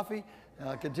 whatever, coffee.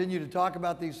 Continue to talk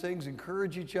about these things,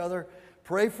 encourage each other,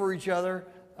 pray for each other,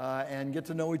 and get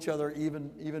to know each other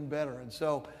even better. And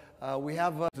so we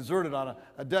have deserted on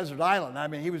a desert island. I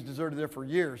mean, he was deserted there for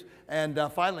years. And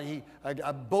finally,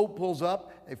 a boat pulls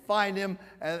up. They find him,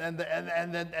 and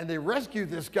they rescue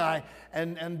this guy.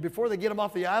 And before they get him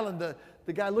off the island,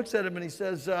 the guy looks at him and he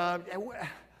says,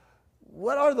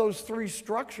 "What are those three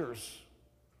structures?"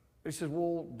 He says,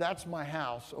 "Well, that's my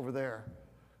house over there."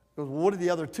 He goes, "Well, what are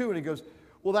the other two?" And he goes,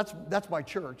 "Well, that's my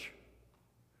church."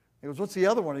 He goes, "What's the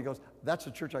other one?" He goes, "That's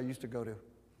the church I used to go to."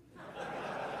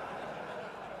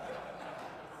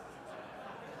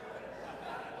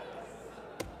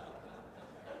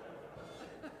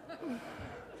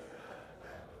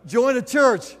 Join a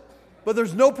church, but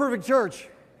there's no perfect church.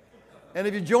 And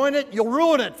if you join it, you'll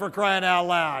ruin it, for crying out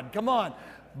loud. Come on.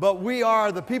 But we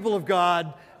are the people of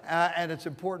God, and it's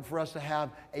important for us to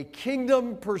have a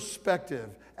kingdom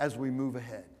perspective as we move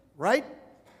ahead. Right?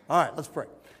 All right, let's pray.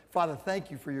 Father, thank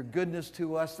you for your goodness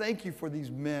to us. Thank you for these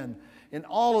men in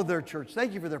all of their church.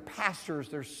 Thank you for their pastors,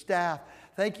 their staff.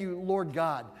 Thank you, Lord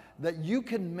God, that you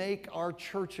can make our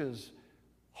churches,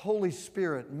 Holy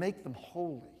Spirit, make them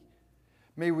holy.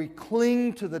 May we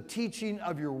cling to the teaching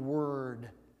of your word.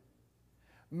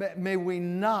 May we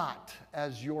not,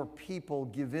 as your people,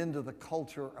 give in to the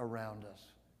culture around us.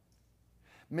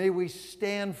 May we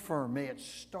stand firm. May it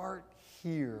start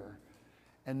here.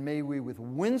 And may we, with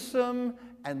winsome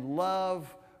and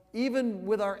love, even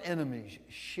with our enemies,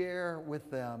 share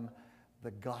with them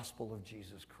the gospel of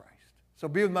Jesus Christ. So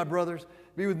be with my brothers,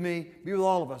 be with me, be with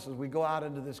all of us as we go out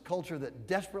into this culture that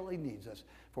desperately needs us.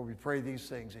 For we pray these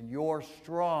things in your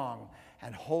strong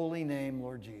and holy name,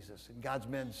 Lord Jesus. And God's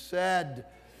men said,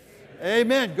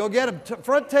 Amen. Go get them.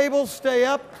 Front tables, stay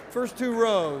up. First two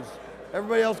rows.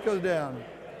 Everybody else goes down.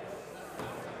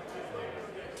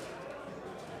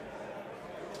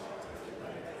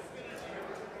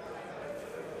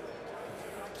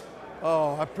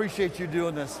 Oh, I appreciate you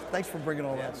doing this. Thanks for bringing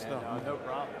all that stuff. No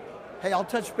problem. Hey, I'll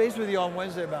touch base with you on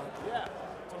Wednesday about Yeah,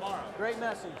 tomorrow. Great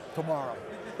message. tomorrow.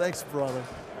 Thanks, brother.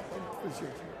 Appreciate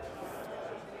you.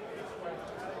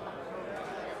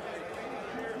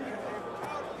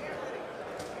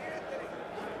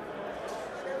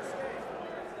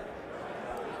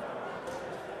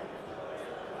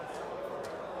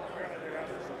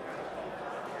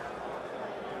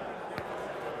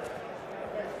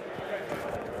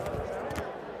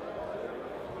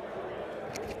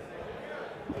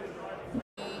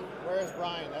 Where's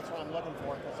Brian? That's what I'm looking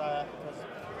for.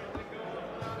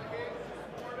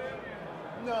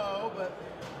 No, but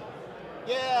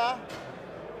yeah,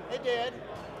 it did.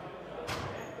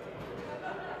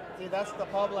 See, that's the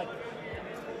public.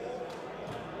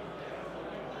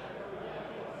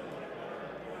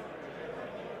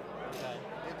 Okay.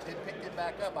 It picked it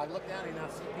back up. I looked down and I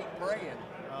see Pete praying.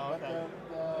 Oh, okay.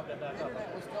 But the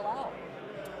internet was still out.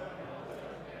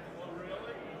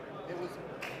 It was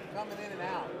coming in and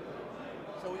out.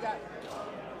 So we got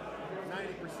 90% of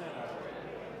it.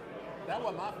 That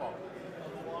wasn't my fault.